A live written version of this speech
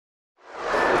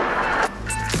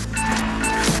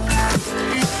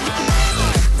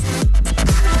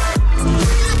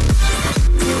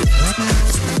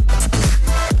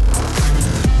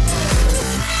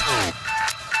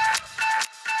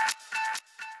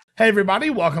Hey everybody,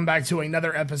 welcome back to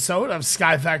another episode of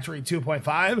Sky Factory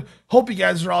 2.5. Hope you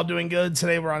guys are all doing good.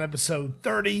 Today we're on episode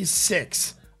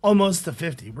 36, almost to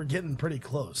 50. We're getting pretty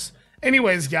close.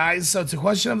 Anyways, guys, so the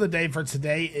question of the day for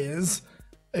today is,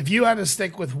 if you had to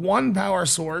stick with one power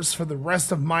source for the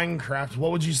rest of Minecraft,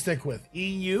 what would you stick with,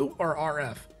 EU or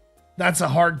RF? That's a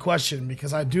hard question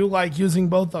because I do like using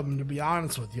both of them, to be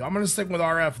honest with you. I'm going to stick with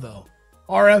RF though.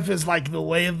 RF is like the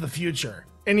way of the future.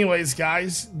 Anyways,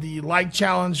 guys, the like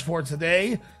challenge for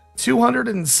today,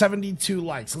 272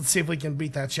 likes. Let's see if we can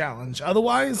beat that challenge.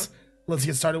 Otherwise, let's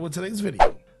get started with today's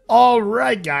video. All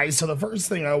right, guys, so the first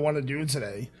thing I want to do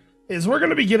today is we're going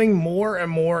to be getting more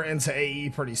and more into AE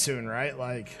pretty soon, right?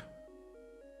 Like,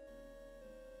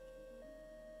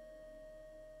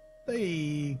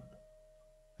 hey,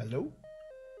 hello?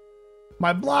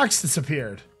 My blocks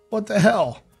disappeared. What the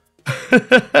hell?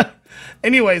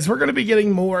 Anyways, we're going to be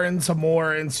getting more into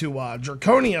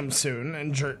Draconium soon,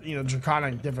 and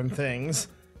draconic different things.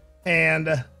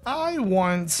 And I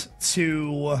want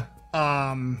to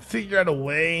figure out a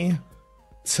way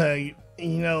to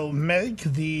make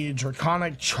the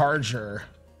draconic charger.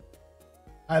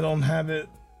 I don't have it.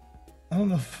 I don't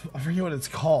know if I forget what it's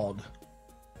called.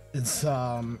 It's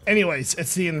anyways,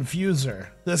 it's the infuser.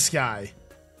 This guy.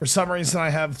 For some reason I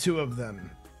have two of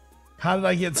them. How did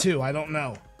I get two? I don't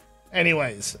know.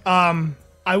 Anyways,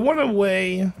 I want a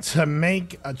way to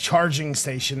make a charging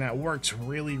station that works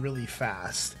really, really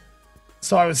fast.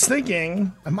 So I was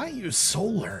thinking I might use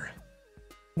solar.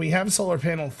 We have solar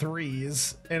panel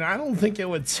 3s, and I don't think it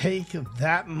would take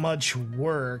that much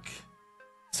work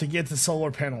to get to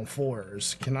solar panel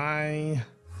 4s. Can I?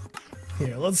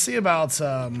 Here, let's see about,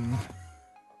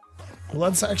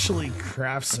 let's actually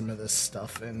craft some of this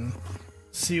stuff and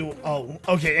see. Oh,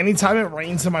 okay. Anytime it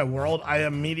rains in my world, I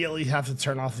immediately have to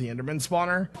turn off the Enderman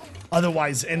spawner.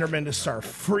 Otherwise, Endermen just start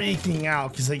freaking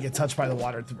out because they get touched by the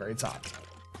water at the very top.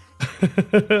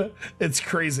 It's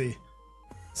crazy.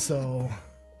 So,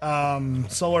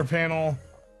 solar panel.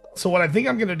 So what I think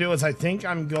I'm going to do is I think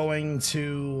I'm going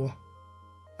to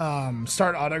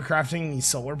start auto-crafting these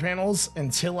solar panels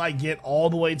until I get all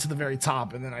the way to the very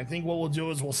top. And then I think what we'll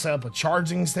do is we'll set up a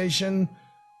charging station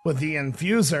with the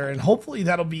infuser, and hopefully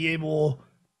that'll be able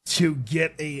to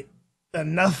get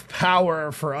enough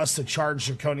power for us to charge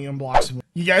draconium blocks.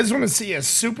 You guys want to see a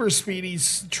super speedy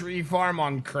tree farm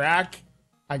on crack?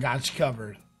 I got you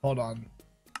covered. Hold on.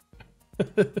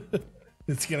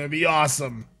 It's gonna be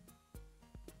awesome.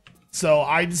 So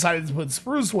I decided to put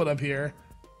spruce wood up here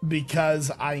because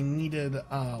I needed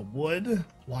wood.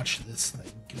 Watch this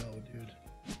thing go, dude.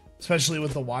 Especially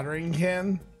with the watering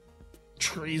can.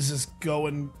 Trees just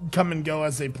come and go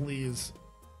as they please.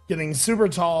 Getting super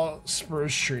tall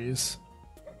spruce trees.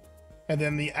 And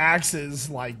then the axe's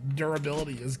like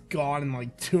durability is gone in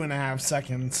like 2.5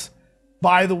 seconds.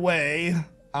 By the way,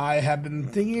 I have been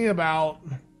thinking about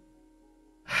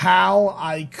how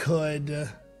I could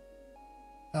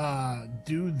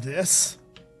do this.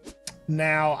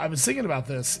 Now, I was thinking about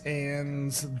this,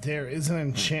 and there is an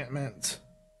enchantment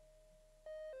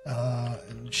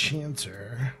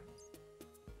enchanter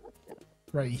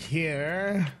right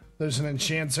here. There's an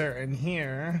enchanter in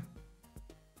here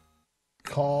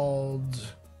called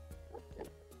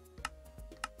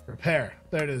repair.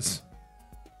 There it is.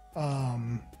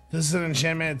 This is an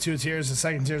enchantment at 2 tiers. The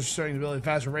second tier is restoring the ability at a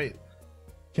faster rate.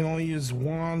 Can only use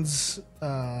wands,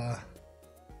 other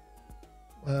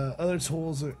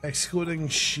tools excluding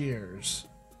shears.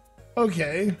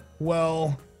 Okay,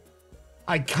 well,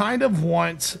 I kind of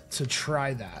want to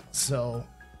try that, so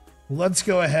let's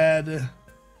go ahead,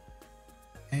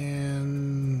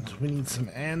 and we need some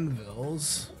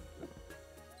anvils.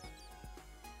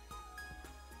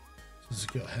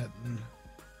 Just go ahead and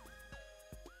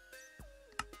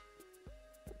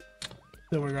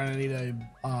then we're gonna need a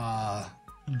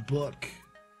book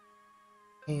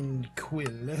and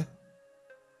quill.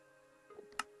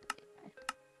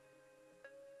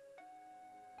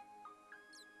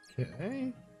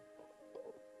 Okay.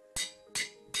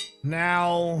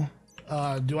 Now,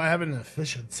 do I have an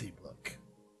efficiency book?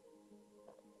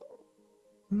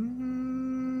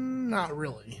 Not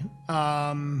really.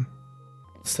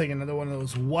 Let's take another one of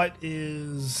those. What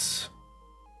is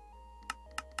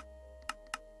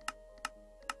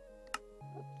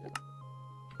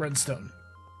redstone?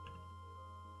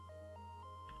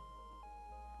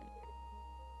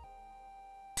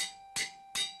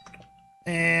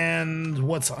 And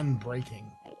what's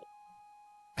unbreaking?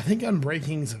 I think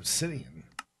unbreaking is obsidian.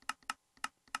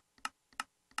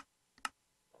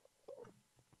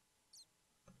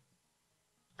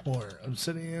 Or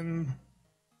obsidian.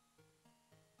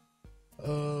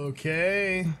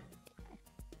 Okay.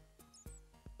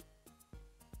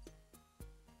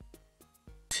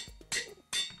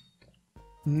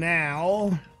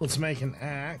 Now, let's make an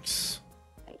axe.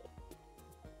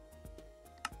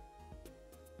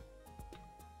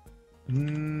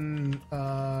 Anvil.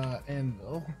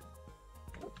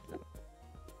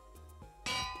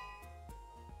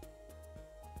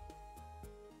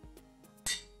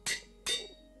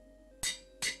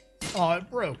 Oh, it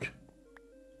broke.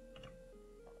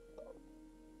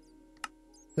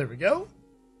 There we go.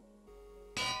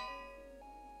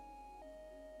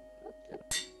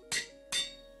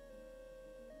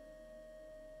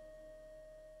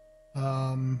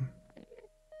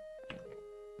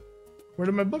 Where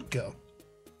did my book go?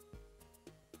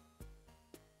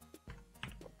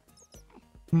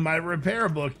 My repair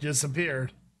book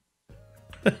disappeared.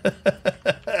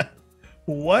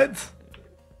 What?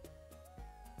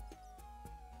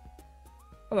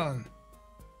 Hold on.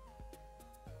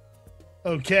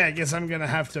 Okay, I guess I'm gonna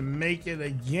have to make it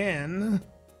again.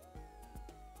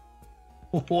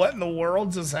 What in the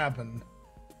world just happened?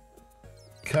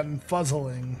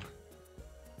 Confuzzling.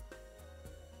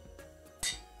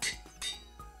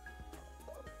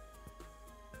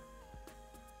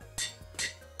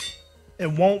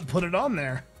 It won't put it on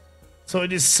there. So it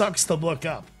just sucks the book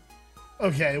up.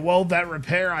 Okay, well, that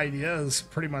repair idea is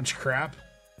pretty much crap.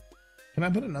 Can I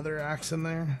put another axe in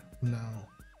there? No.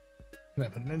 Can I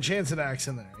put an enchanted axe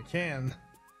in there? I can.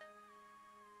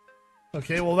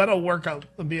 Okay, well, that'll work out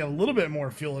and be a little bit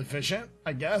more fuel efficient,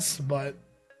 I guess. But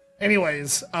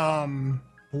anyways,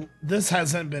 this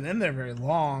hasn't been in there very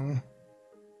long.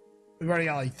 We've already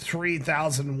got like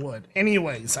 3,000 wood.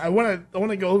 Anyways, I want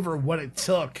to go over what it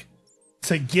took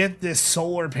to get this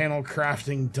solar panel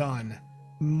crafting done.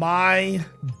 My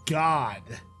God.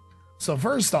 So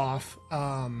first off,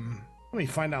 let me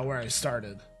find out where I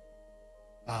started.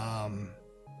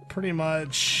 Pretty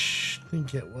much, I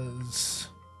think it was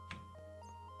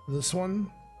this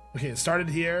one. Okay, it started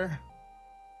here.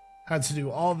 Had to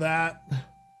do all that.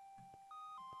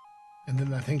 And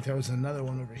then I think there was another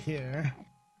one over here.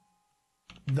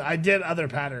 I did other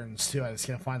patterns too, I just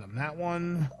can't find them. That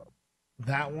one.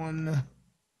 That one,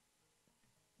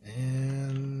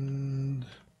 and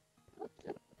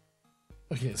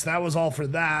okay, so that was all for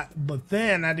that. But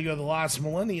then I had to go to the last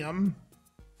millennium.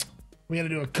 We had to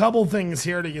do a couple things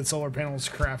here to get solar panels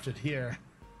crafted here.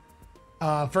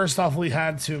 First off, we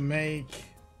had to make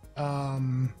a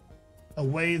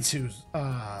way to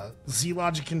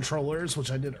Z-Logic controllers, which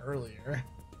I did earlier.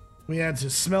 We had to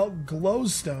smelt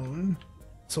glowstone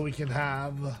so we could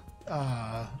have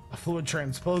a fluid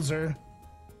transposer.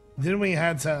 Then we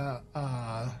had to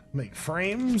make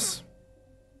frames.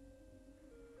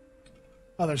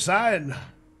 Other side,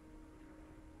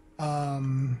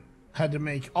 had to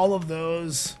make all of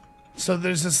those. So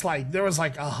there's just like, there was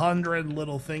like 100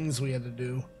 little things we had to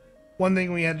do. One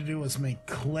thing we had to do was make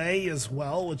clay as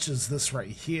well, which is this right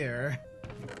here.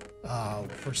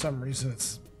 For some reason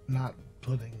it's not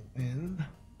putting in.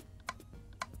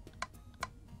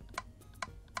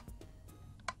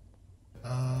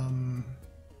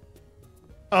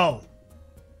 Oh.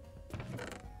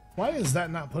 Why is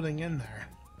that not putting in there?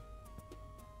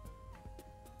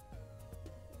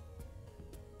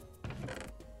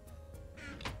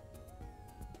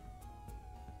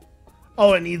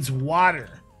 Oh, it needs water.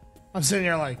 I'm sitting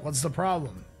here like, what's the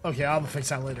problem? Okay, I'll fix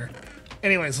that later.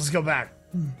 Anyways, let's go back.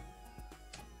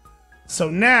 So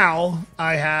now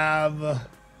I have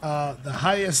the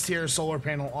highest tier solar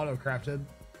panel auto crafted,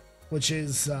 which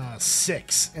is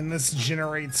 6, and this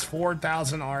generates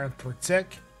 4,000 RF per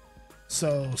tick.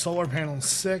 So solar panel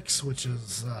 6, which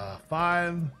is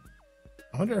 5.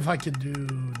 I wonder if I could do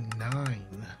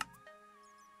 9.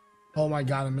 Oh my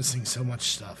God, I'm missing so much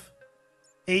stuff.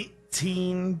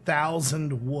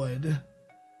 18,000 wood.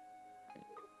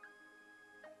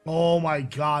 Oh my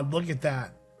God, look at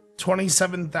that.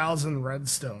 27,000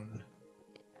 redstone.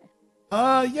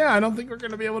 Yeah, I don't think we're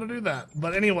going to be able to do that.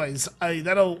 But anyways,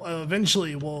 that'll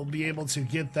eventually we'll be able to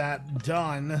get that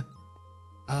done.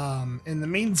 In the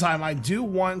meantime, I do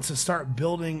want to start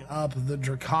building up the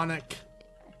draconic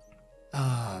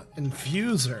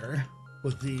infuser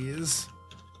with these,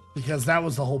 because that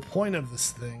was the whole point of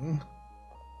this thing.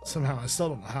 Somehow, I still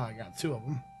don't know how I got 2 of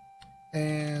them.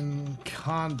 And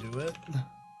conduit.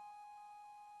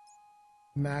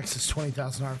 Max is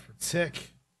 20,000 R per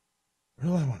tick. Where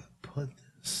do I want to put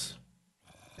this?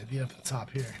 Maybe up the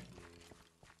top here.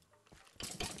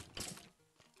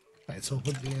 Alright, so we'll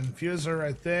put the infuser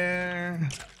right there.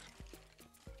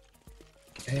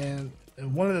 And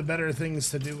one of the better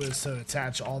things to do is to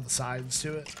attach all the sides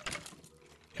to it.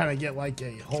 Kind of get like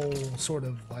a whole sort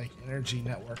of like energy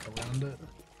network around it.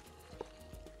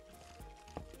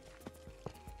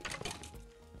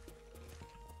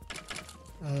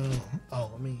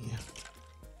 Let me...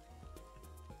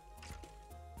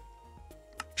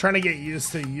 Trying to get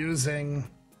used to using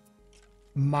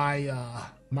my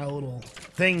my little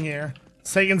thing here.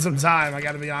 It's taking some time, I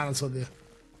gotta be honest with you.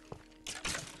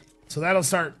 So that'll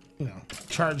start, you know,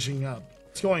 charging up.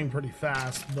 It's going pretty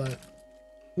fast, but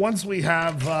once we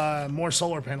have more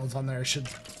solar panels on there, it should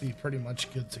be pretty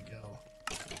much good to go.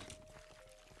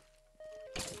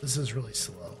 This is really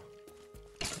slow.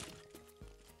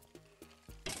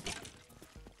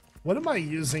 What am I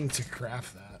using to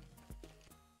craft that?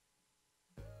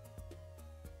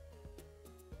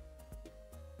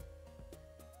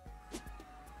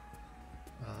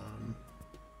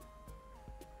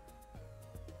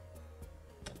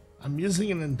 I'm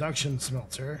using an induction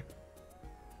smelter.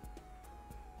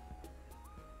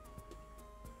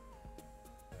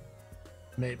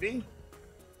 Maybe.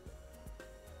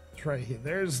 It's right here.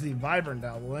 There's the vibrant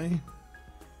alloy.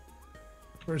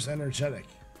 Where's energetic?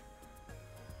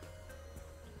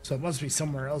 So it must be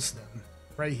somewhere else then.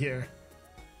 Right here.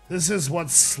 This is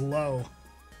what's slow.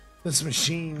 This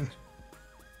machine.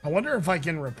 I wonder if I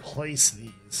can replace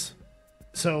these.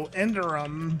 So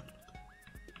Enderum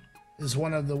is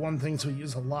one of the things we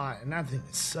use a lot, and that thing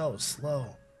is so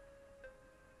slow.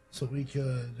 So we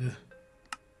could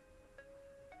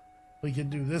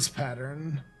do this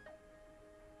pattern,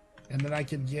 and then I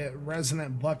could get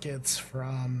resonant buckets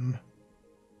from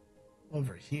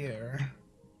over here.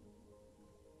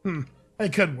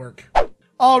 It could work.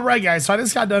 Alright guys, so I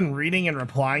just got done reading and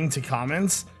replying to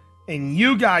comments, and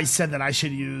you guys said that I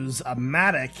should use a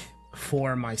Matic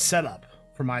for my setup,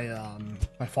 for my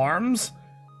my farms.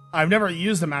 I've never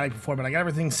used a Matic before, but I got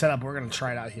everything set up. We're gonna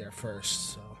try it out here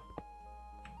first. So,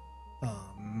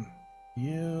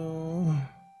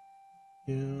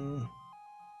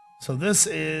 So this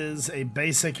is a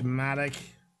basic Matic.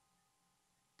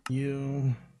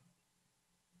 There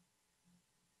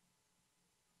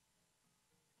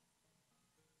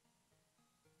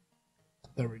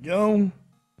we go.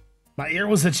 My ear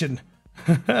was itching.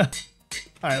 All right,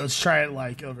 let's try it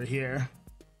like over here.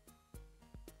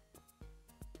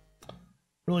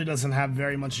 Really doesn't have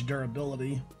very much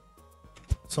durability.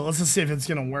 So let's just see if it's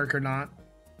gonna work or not.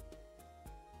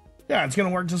 Yeah, it's gonna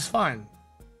work just fine.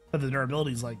 But the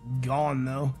durability's like gone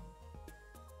though.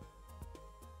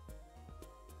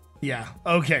 Yeah,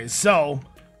 okay, so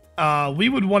we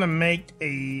would want to make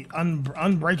a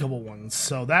unbreakable one.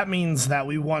 So that means that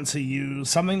we want to use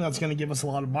something that's gonna give us a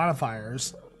lot of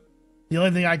modifiers. The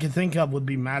only thing I can think of would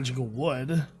be magical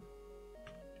wood,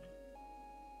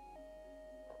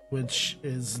 which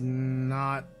is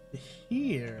not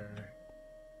here.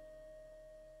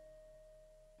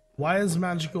 Why is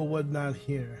magical wood not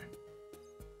here?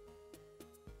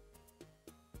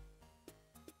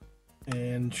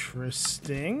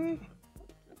 Interesting.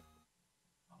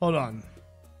 Hold on.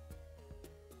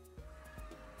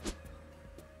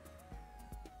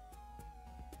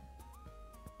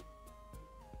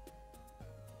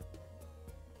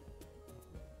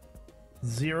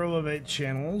 Zero of 8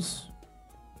 channels.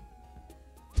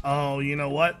 Oh, you know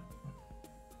what?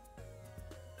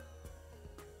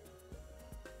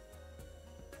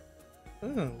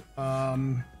 Oh,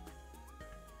 I'm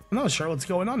not sure what's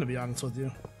going on, to be honest with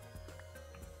you.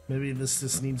 Maybe this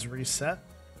just needs reset.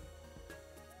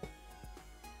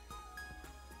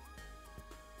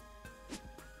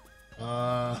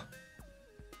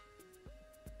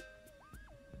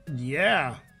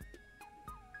 Yeah.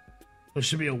 There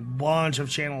should be a bunch of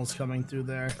channels coming through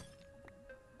there.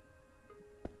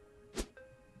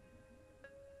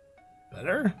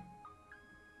 Better?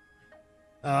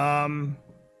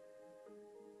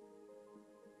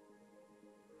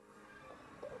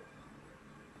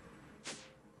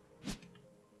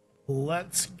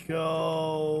 Let's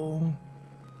go.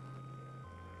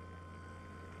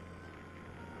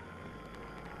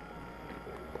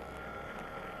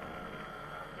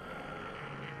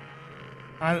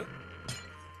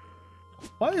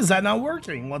 Why is that not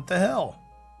working? What the hell?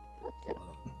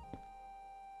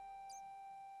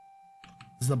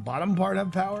 Does the bottom part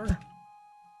have power?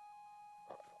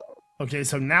 Okay,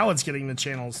 so now it's getting the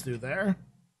channels through there.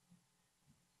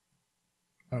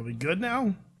 Are we good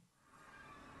now?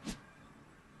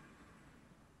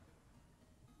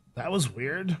 That was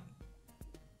weird.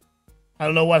 I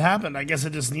don't know what happened. I guess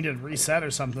it just needed reset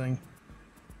or something.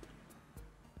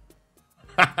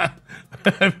 I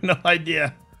have no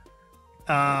idea.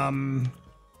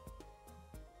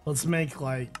 Let's make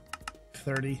like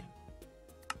 30.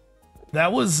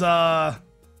 That was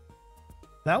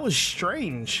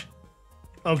strange.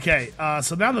 Okay,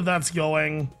 so now that that's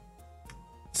going,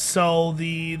 so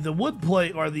the wood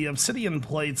plate or the obsidian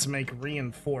plates make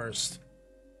reinforced.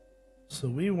 So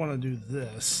we want to do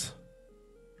this.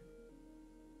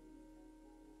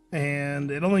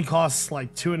 And it only costs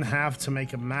like 2.5 to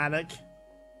make a mattock.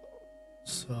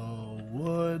 So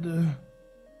wood.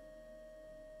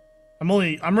 I'm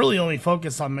really only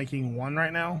focused on making one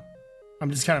right now. I'm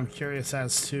just kind of curious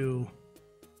as to.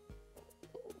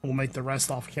 We'll make the rest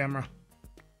off camera.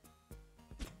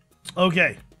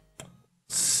 Okay.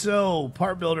 So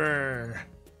part builder.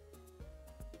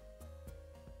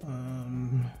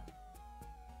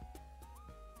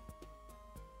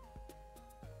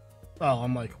 Oh,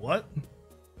 I'm like, what?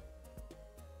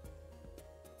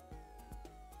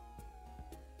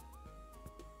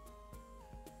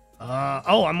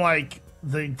 Oh, I'm like,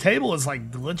 the table is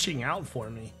like glitching out for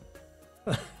me.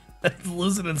 It's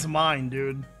losing its mind,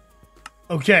 dude.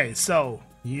 Okay, so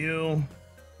you.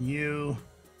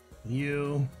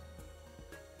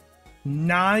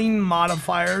 9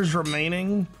 modifiers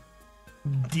remaining.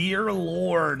 Dear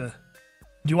Lord.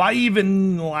 Do I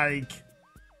even, like,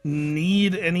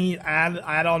 need any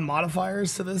add-on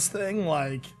modifiers to this thing?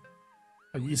 Like,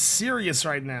 are you serious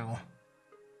right now?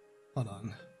 Hold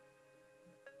on.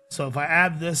 So if I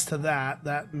add this to that,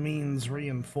 that means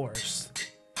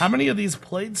reinforced. How many of these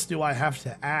plates do I have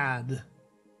to add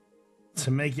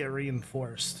to make it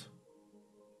reinforced?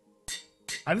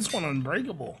 I just want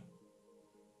unbreakable.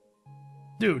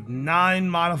 Dude, 9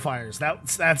 modifiers.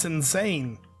 That's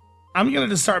insane. I'm gonna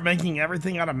just start making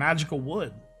everything out of magical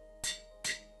wood.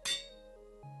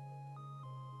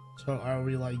 So are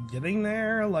we like getting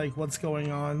there? Like what's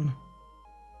going on?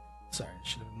 Sorry, I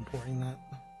should have been pouring that.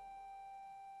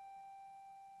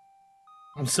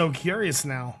 I'm so curious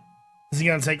now. Is he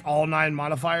gonna take all 9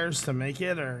 modifiers to make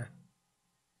it, or?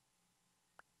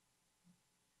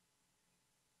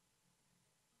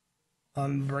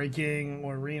 Unbreaking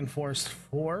or reinforced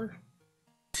 4?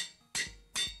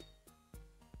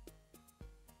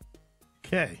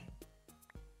 Okay.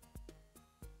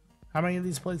 How many of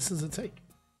these plates does it take?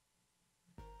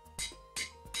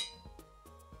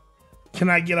 Can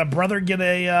I get a brother get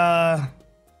a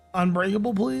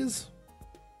unbreakable, please?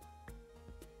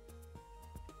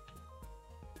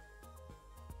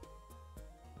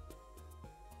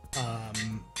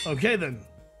 Okay then.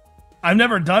 I've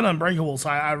never done unbreakable,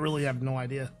 so I really have no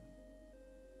idea.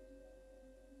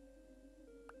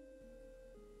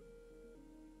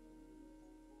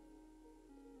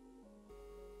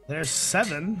 There's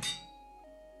 7. Is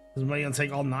somebody gonna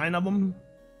take all 9 of them?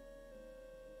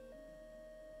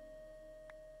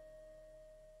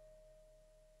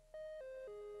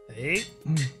 Eight.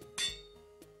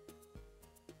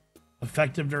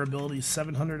 Effective durability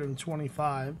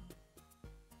 725.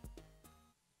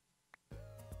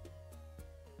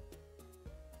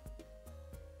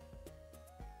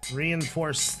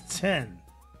 Reinforced 10.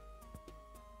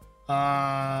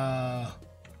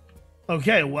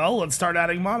 Okay, well, let's start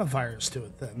adding modifiers to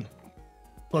it then.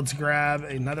 Let's grab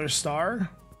another star.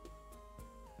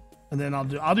 And then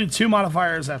I'll do 2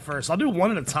 modifiers at first. I'll do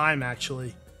 1 at a time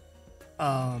actually.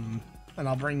 And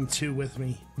I'll bring 2 with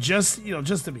me. Just, you know,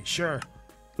 just to be sure.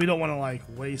 We don't want to like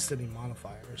waste any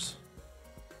modifiers.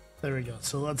 There we go.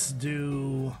 So let's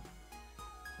do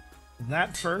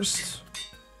that first.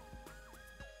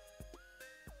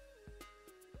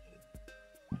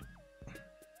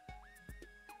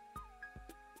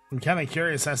 I'm kind of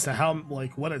curious as to how,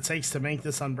 like, what it takes to make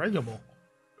this unbreakable.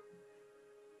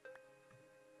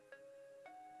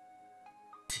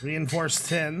 Reinforced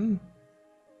 10.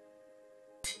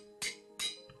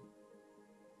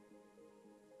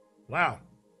 Wow.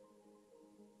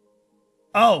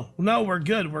 Oh, no, we're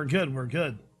good. We're good. We're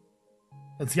good.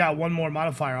 It's got 1 more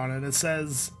modifier on it. It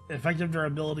says effective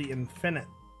durability infinite.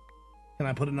 Can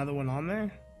I put another one on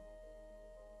there?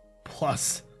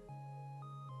 Plus.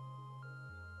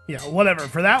 Yeah, whatever.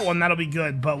 For that one, that'll be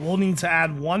good. But we'll need to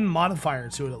add 1 modifier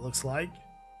to it, it looks like.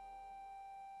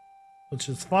 Which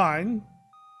is fine.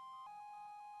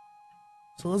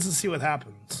 So let's just see what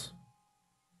happens.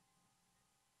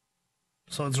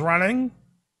 So it's running.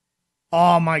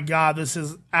 Oh my god, this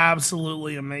is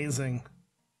absolutely amazing.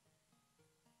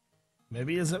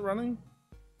 Maybe is it running?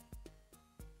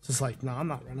 It's just like, no, I'm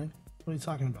not running. What are you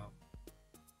talking about?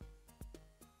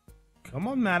 Come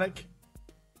on, Matic.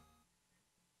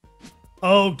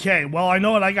 Okay, well, I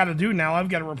know what I gotta do now. I've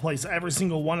got to replace every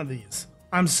single one of these.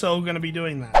 I'm so gonna be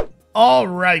doing that.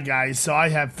 Alright, guys, so I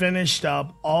have finished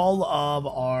up all of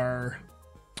our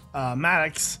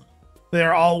mattocks.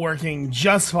 They're all working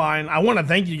just fine. I want to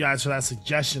thank you guys for that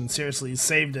suggestion. Seriously, you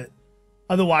saved it.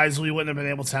 Otherwise, we wouldn't have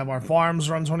been able to have our farms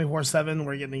run 24/7.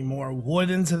 We're getting more wood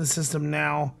into the system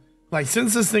now. Like,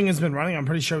 since this thing has been running, I'm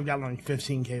pretty sure we've got like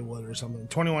 15k wood or something.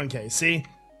 21k, see?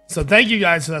 So thank you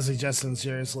guys for that suggestion,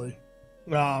 seriously.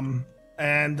 And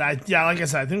yeah, like I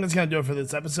said, I think that's gonna do it for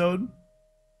this episode.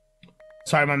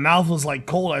 Sorry, my mouth was like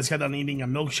cold. I just got done eating a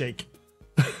milkshake.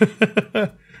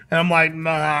 And I'm like,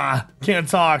 nah, can't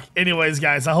talk. Anyways,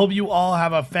 guys, I hope you all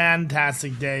have a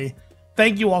fantastic day.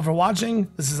 Thank you all for watching.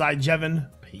 This is iJevin.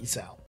 Peace out.